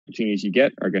opportunities you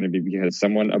get are going to be because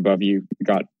someone above you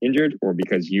got injured, or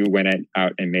because you went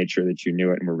out and made sure that you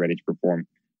knew it and were ready to perform,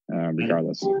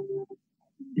 regardless.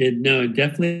 It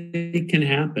definitely can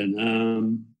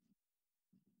happen.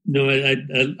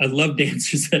 I love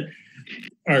dancers that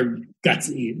are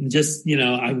gutsy and just,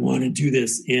 I want to do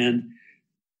this. And,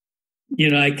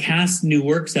 I cast new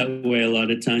works that way a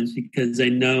lot of times because I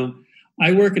know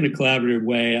I work in a collaborative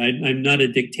way. I'm not a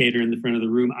dictator in the front of the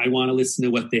room. I want to listen to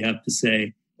what they have to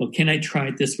say. Well, can I try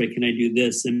it this way? Can I do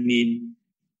this? I mean,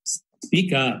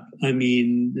 speak up. I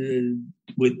mean,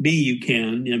 with me, you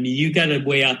can. I mean, you got to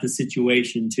weigh out the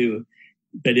situation too.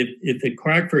 But if the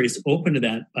choreographer is open to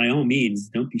that, by all means,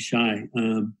 don't be shy.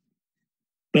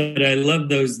 But I love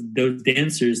those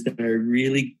dancers that are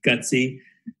really gutsy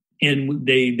and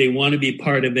they want to be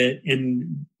part of it.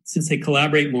 And since they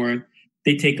collaborate more,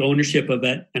 they take ownership of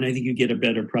it. And I think you get a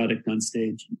better product on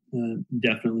stage.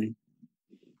 Definitely.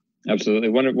 Absolutely.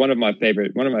 One of my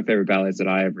favorite ballets that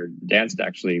I ever danced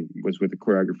actually was with a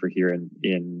choreographer here in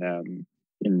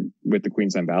with the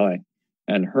Queensland Ballet.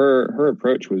 And her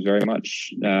approach was very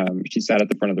much, she sat at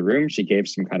the front of the room. She gave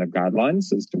some kind of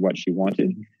guidelines as to what she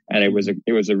wanted. And it was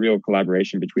a real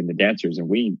collaboration between the dancers. And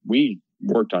we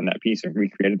worked on that piece and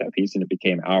recreated that piece, and it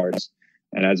became ours.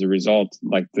 And as a result,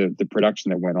 like the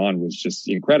production that went on was just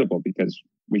incredible because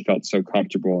we felt so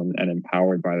comfortable and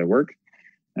empowered by the work.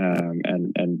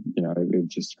 And it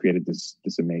just created this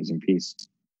amazing piece.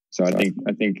 So I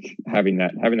think having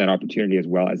that opportunity as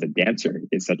well as a dancer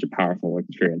is such a powerful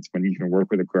experience when you can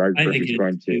work with a choreographer who's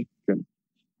going to.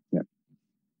 Yeah,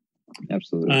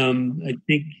 absolutely. I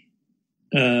think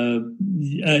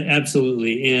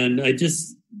absolutely, and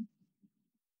it's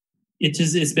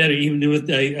better even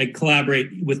with I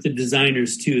collaborate with the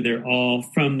designers too. They're all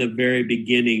from the very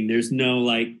beginning. There's no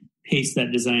like paste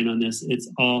that design on this. It's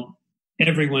all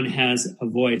everyone has a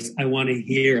voice. I want to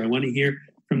hear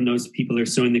from those people that are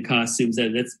sewing the costumes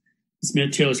that this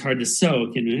material is hard to sew.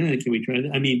 Can we try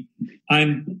that? I mean,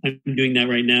 I'm doing that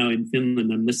right now in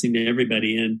Finland. I'm listening to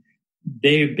everybody and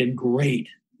they've been great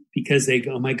because they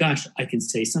go, oh my gosh, I can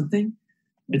say something.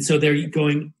 And so they're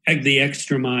going the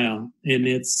extra mile and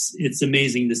it's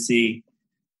amazing to see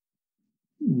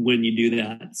when you do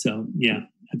that. So yeah,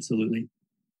 absolutely.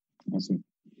 Awesome.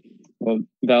 Well,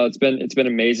 Val, it's been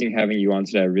amazing having you on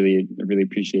today. I really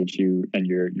appreciate you, and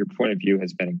your point of view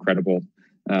has been incredible.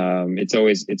 It's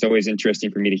always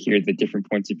interesting for me to hear the different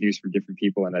points of views from different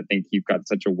people, and I think you've got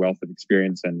such a wealth of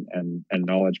experience and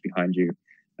knowledge behind you.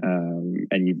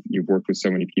 And you've worked with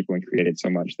so many people and created so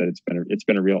much that it's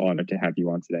been a real honor to have you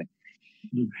on today.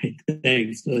 Great,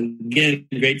 thanks. Again,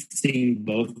 great seeing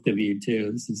both of you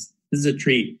too. This is a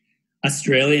treat.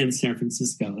 Australia and San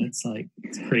Francisco. It's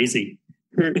crazy.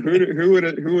 Who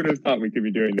would have thought we could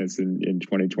be doing this in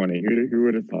 2020? Who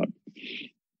would have thought?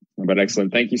 But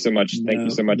excellent. Thank you so much. Thank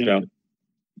you so much, Val.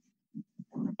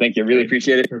 Thank you. I really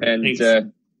appreciate it. Perfect.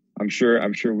 And I'm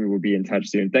sure we will be in touch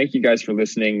soon. Thank you guys for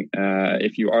listening.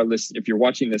 If you're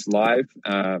watching this live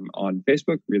on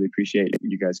Facebook, really appreciate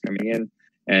you guys coming in.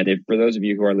 And for those of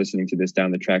you who are listening to this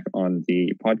down the track on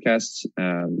the podcast,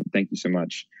 thank you so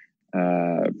much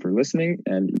for listening,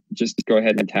 and just go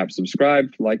ahead and tap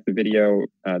subscribe, like the video.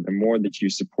 The more that you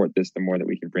support this, the more that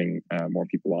we can bring more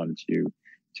people on to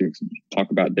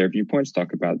talk about their viewpoints,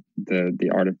 talk about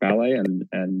the art of ballet,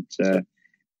 and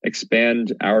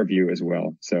expand our view as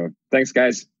well. So thanks,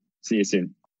 guys. See you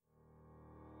soon.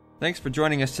 Thanks for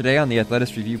joining us today on the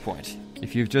Athletistry Viewpoint.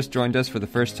 If you've just joined us for the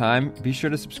first time, be sure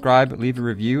to subscribe, leave a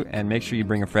review, and make sure you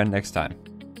bring a friend next time.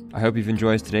 I hope you've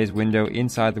enjoyed today's window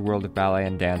inside the world of ballet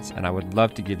and dance, and I would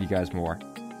love to give you guys more.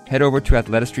 Head over to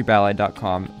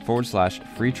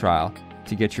athletistryballet.com/free trial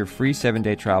to get your free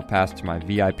 7-day trial pass to my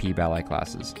VIP ballet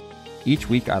classes. Each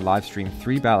week I live stream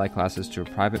 3 ballet classes to a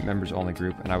private members-only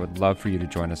group, and I would love for you to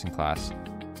join us in class.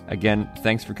 Again,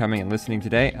 thanks for coming and listening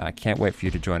today, and I can't wait for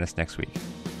you to join us next week.